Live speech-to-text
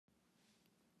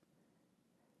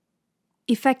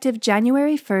Effective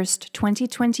January 1st,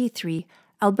 2023,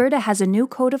 Alberta has a new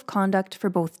code of conduct for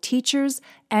both teachers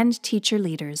and teacher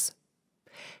leaders.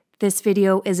 This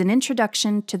video is an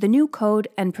introduction to the new code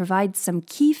and provides some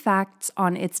key facts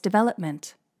on its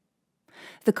development.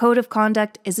 The Code of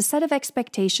Conduct is a set of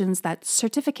expectations that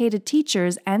certificated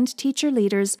teachers and teacher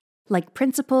leaders, like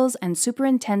principals and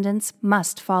superintendents,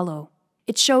 must follow.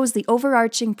 It shows the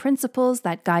overarching principles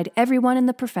that guide everyone in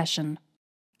the profession.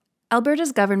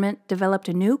 Alberta's government developed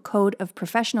a new Code of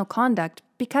Professional Conduct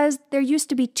because there used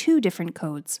to be two different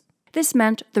codes. This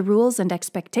meant the rules and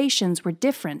expectations were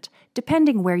different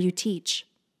depending where you teach.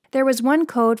 There was one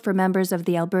code for members of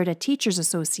the Alberta Teachers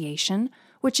Association,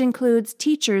 which includes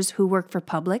teachers who work for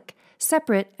public,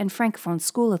 separate, and francophone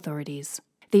school authorities.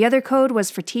 The other code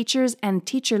was for teachers and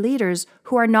teacher leaders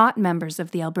who are not members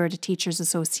of the Alberta Teachers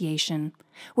Association,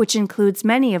 which includes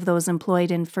many of those employed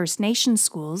in First Nations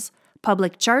schools,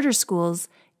 public charter schools,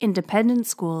 independent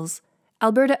schools,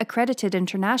 Alberta accredited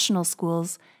international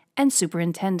schools, and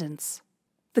superintendents.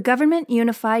 The government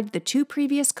unified the two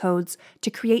previous codes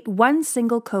to create one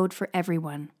single code for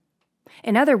everyone.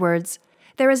 In other words,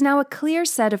 there is now a clear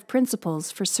set of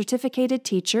principles for certificated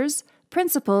teachers,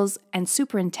 principals, and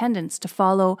superintendents to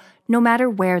follow no matter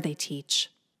where they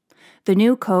teach. The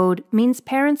new code means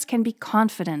parents can be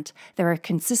confident there are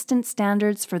consistent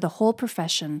standards for the whole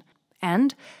profession,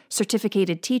 and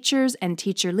certificated teachers and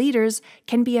teacher leaders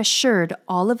can be assured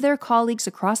all of their colleagues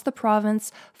across the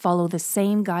province follow the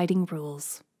same guiding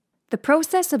rules. The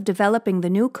process of developing the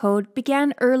new code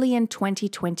began early in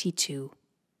 2022.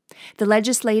 The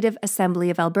Legislative Assembly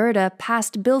of Alberta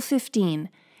passed Bill 15,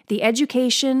 the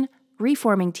Education,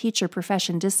 Reforming Teacher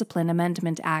Profession Discipline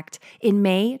Amendment Act, in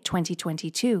May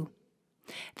 2022.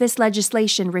 This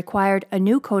legislation required a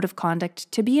new code of conduct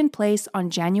to be in place on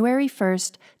January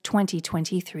 1st,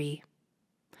 2023.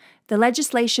 The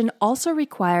legislation also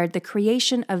required the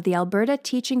creation of the Alberta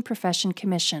Teaching Profession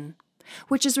Commission,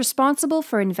 which is responsible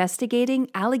for investigating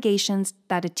allegations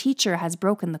that a teacher has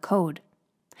broken the code.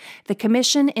 The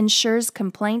commission ensures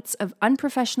complaints of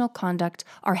unprofessional conduct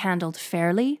are handled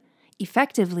fairly,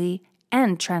 effectively,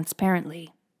 and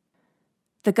transparently.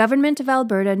 The Government of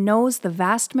Alberta knows the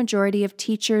vast majority of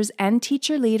teachers and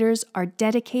teacher leaders are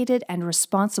dedicated and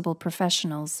responsible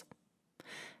professionals.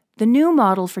 The new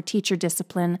model for teacher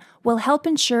discipline will help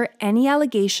ensure any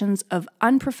allegations of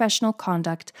unprofessional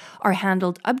conduct are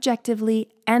handled objectively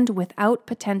and without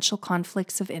potential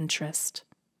conflicts of interest.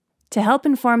 To help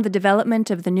inform the development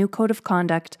of the new Code of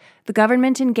Conduct, the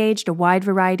government engaged a wide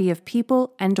variety of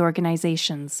people and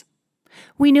organizations.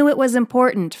 We knew it was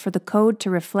important for the code to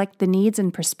reflect the needs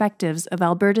and perspectives of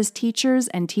Alberta's teachers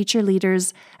and teacher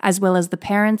leaders, as well as the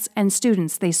parents and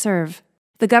students they serve.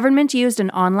 The government used an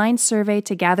online survey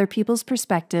to gather people's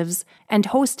perspectives and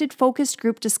hosted focused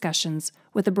group discussions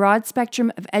with a broad spectrum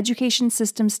of education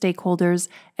system stakeholders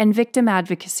and victim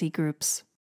advocacy groups.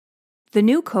 The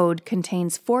new code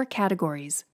contains 4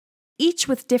 categories, each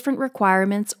with different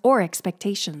requirements or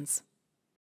expectations.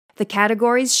 The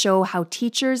categories show how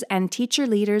teachers and teacher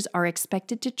leaders are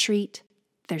expected to treat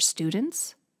their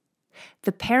students,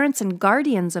 the parents and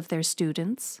guardians of their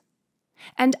students,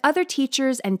 and other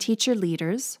teachers and teacher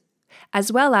leaders,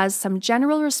 as well as some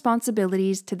general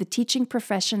responsibilities to the teaching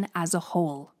profession as a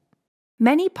whole.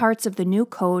 Many parts of the new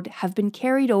code have been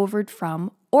carried over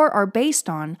from or are based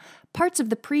on parts of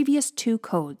the previous 2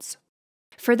 codes.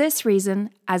 For this reason,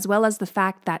 as well as the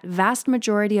fact that vast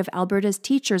majority of Alberta's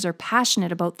teachers are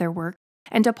passionate about their work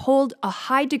and uphold a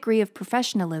high degree of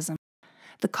professionalism,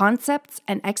 the concepts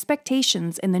and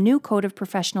expectations in the new Code of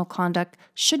Professional Conduct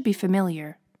should be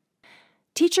familiar.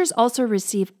 Teachers also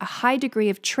receive a high degree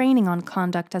of training on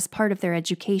conduct as part of their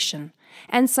education,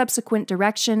 and subsequent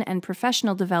direction and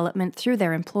professional development through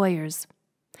their employers.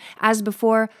 As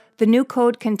before, the new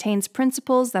code contains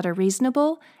principles that are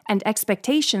reasonable and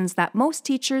expectations that most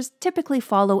teachers typically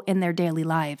follow in their daily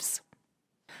lives.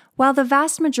 While the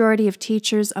vast majority of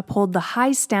teachers uphold the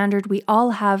high standard we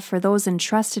all have for those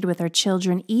entrusted with our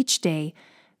children each day,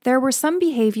 there were some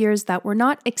behaviors that were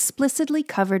not explicitly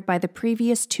covered by the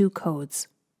previous 2 codes.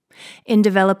 In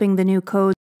developing the new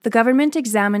code, the government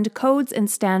examined codes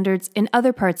and standards in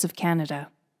other parts of Canada.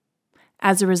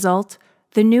 As a result,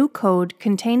 the new code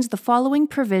contains the following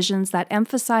provisions that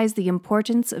emphasize the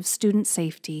importance of student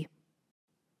safety.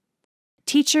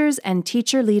 Teachers and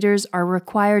teacher leaders are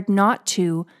required not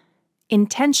to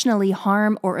intentionally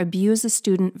harm or abuse a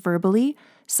student verbally,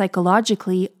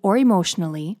 psychologically, or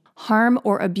emotionally, harm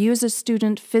or abuse a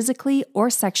student physically or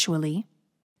sexually,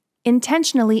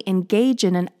 intentionally engage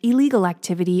in an illegal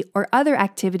activity or other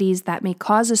activities that may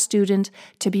cause a student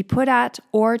to be put at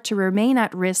or to remain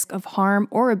at risk of harm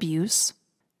or abuse,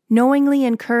 knowingly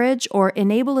encourage or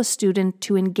enable a student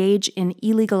to engage in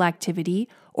illegal activity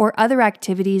or other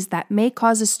activities that may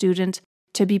cause a student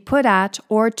to be put at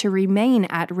or to remain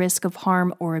at risk of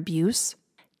harm or abuse,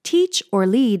 teach or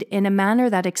lead in a manner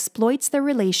that exploits their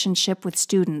relationship with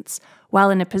students while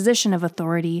in a position of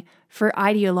authority for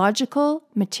ideological,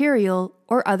 material,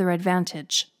 or other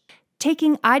advantage.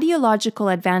 Taking ideological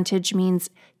advantage means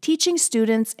teaching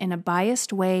students in a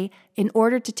biased way in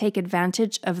order to take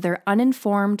advantage of their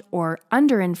uninformed or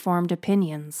underinformed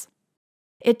opinions.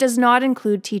 It does not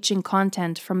include teaching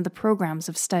content from the programs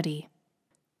of study.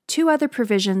 2 other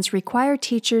provisions require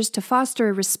teachers to foster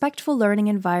a respectful learning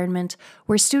environment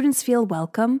where students feel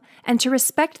welcome and to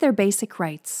respect their basic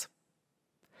rights.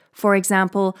 For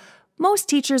example, most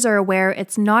teachers are aware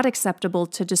it's not acceptable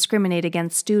to discriminate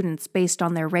against students based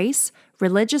on their race,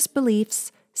 religious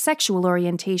beliefs, sexual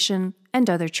orientation, and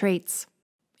other traits.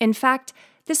 In fact,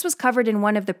 this was covered in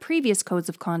one of the previous codes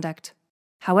of conduct.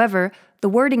 However, the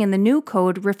wording in the new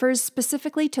code refers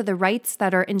specifically to the rights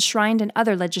that are enshrined in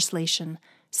other legislation,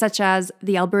 such as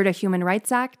the Alberta Human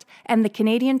Rights Act and the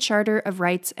Canadian Charter of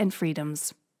Rights and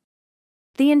Freedoms.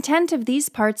 The intent of these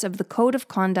parts of the Code of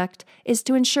Conduct is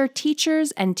to ensure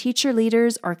teachers and teacher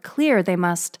leaders are clear they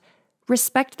must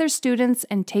respect their students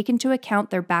and take into account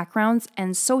their backgrounds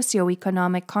and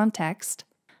socioeconomic context,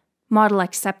 model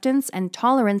acceptance and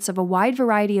tolerance of a wide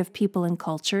variety of people and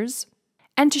cultures,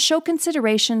 and to show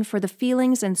consideration for the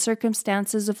feelings and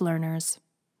circumstances of learners.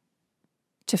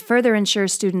 To further ensure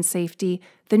student safety,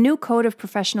 the new Code of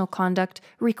Professional Conduct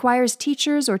requires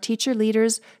teachers or teacher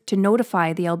leaders to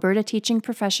notify the Alberta Teaching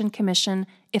Profession Commission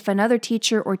if another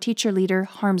teacher or teacher leader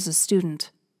harms a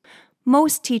student.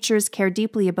 Most teachers care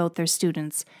deeply about their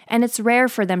students, and it's rare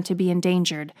for them to be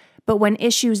endangered, but when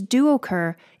issues do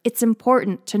occur, it's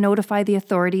important to notify the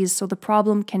authorities so the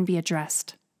problem can be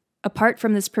addressed. Apart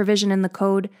from this provision in the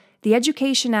Code, the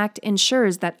Education Act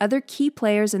ensures that other key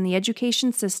players in the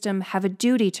education system have a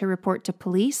duty to report to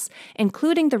police,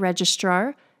 including the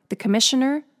registrar, the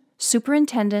commissioner,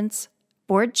 superintendents,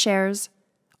 board chairs,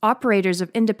 operators of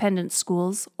independent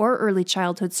schools or early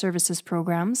childhood services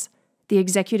programs, the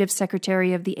executive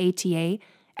secretary of the ATA,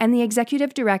 and the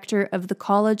executive director of the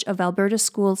College of Alberta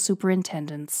School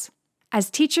Superintendents.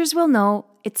 As teachers will know,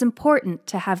 it's important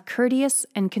to have courteous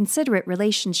and considerate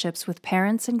relationships with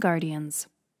parents and guardians.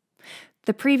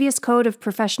 The previous Code of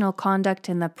Professional Conduct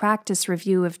in the Practice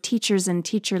Review of Teachers and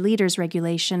Teacher Leaders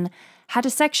Regulation had a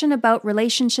section about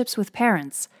relationships with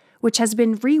parents, which has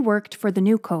been reworked for the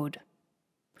new code.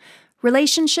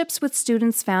 Relationships with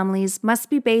students' families must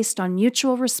be based on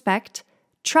mutual respect,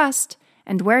 trust,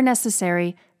 and where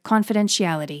necessary,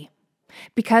 confidentiality,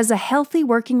 because a healthy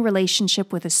working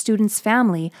relationship with a student's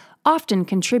family often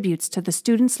contributes to the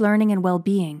student's learning and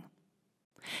well-being.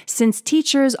 Since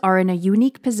teachers are in a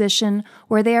unique position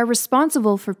where they are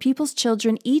responsible for people's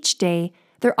children each day,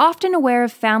 they're often aware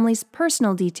of families'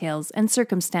 personal details and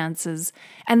circumstances,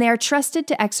 and they are trusted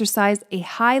to exercise a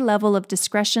high level of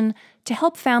discretion to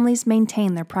help families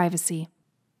maintain their privacy.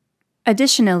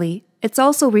 Additionally, it's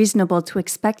also reasonable to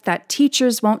expect that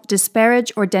teachers won't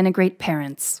disparage or denigrate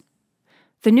parents.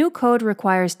 The new code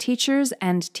requires teachers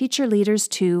and teacher leaders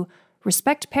to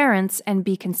respect parents and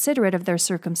be considerate of their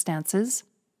circumstances,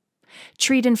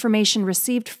 treat information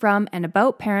received from and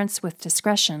about parents with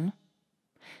discretion,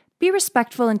 be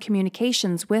respectful in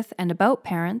communications with and about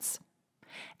parents,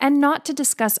 and not to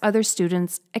discuss other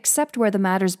students except where the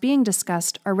matters being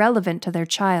discussed are relevant to their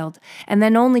child, and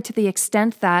then only to the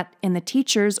extent that, in the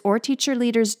teacher's or teacher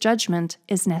leader's judgment,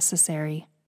 is necessary.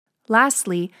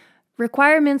 Lastly,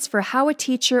 requirements for how a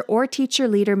teacher or teacher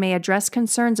leader may address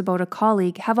concerns about a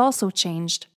colleague have also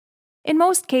changed. In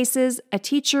most cases, a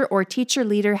teacher or teacher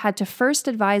leader had to first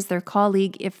advise their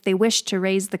colleague if they wished to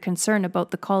raise the concern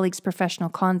about the colleague's professional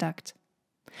conduct.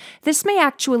 This may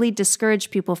actually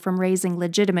discourage people from raising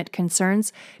legitimate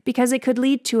concerns because it could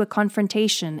lead to a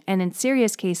confrontation, and in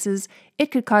serious cases,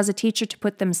 it could cause a teacher to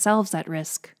put themselves at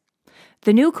risk.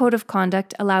 The new Code of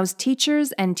Conduct allows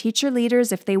teachers and teacher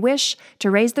leaders, if they wish, to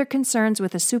raise their concerns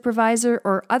with a supervisor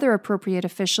or other appropriate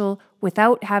official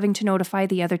without having to notify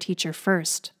the other teacher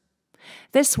first.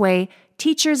 This way,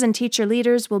 teachers and teacher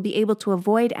leaders will be able to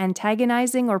avoid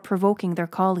antagonizing or provoking their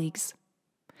colleagues.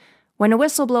 When a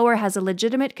whistleblower has a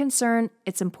legitimate concern,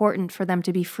 it's important for them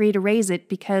to be free to raise it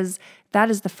because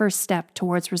that is the first step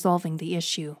towards resolving the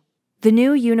issue. The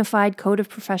new Unified Code of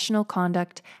Professional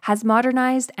Conduct has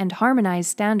modernized and harmonized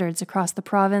standards across the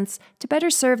province to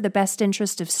better serve the best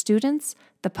interest of students,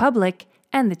 the public,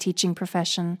 and the teaching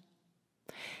profession.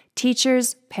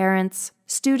 Teachers, parents,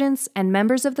 students, and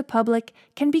members of the public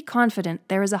can be confident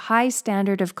there is a high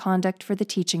standard of conduct for the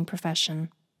teaching profession.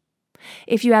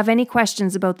 If you have any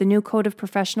questions about the new Code of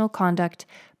Professional Conduct,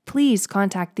 please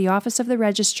contact the Office of the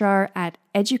Registrar at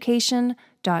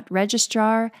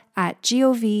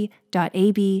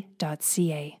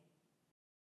education.registrar@gov.ab.ca.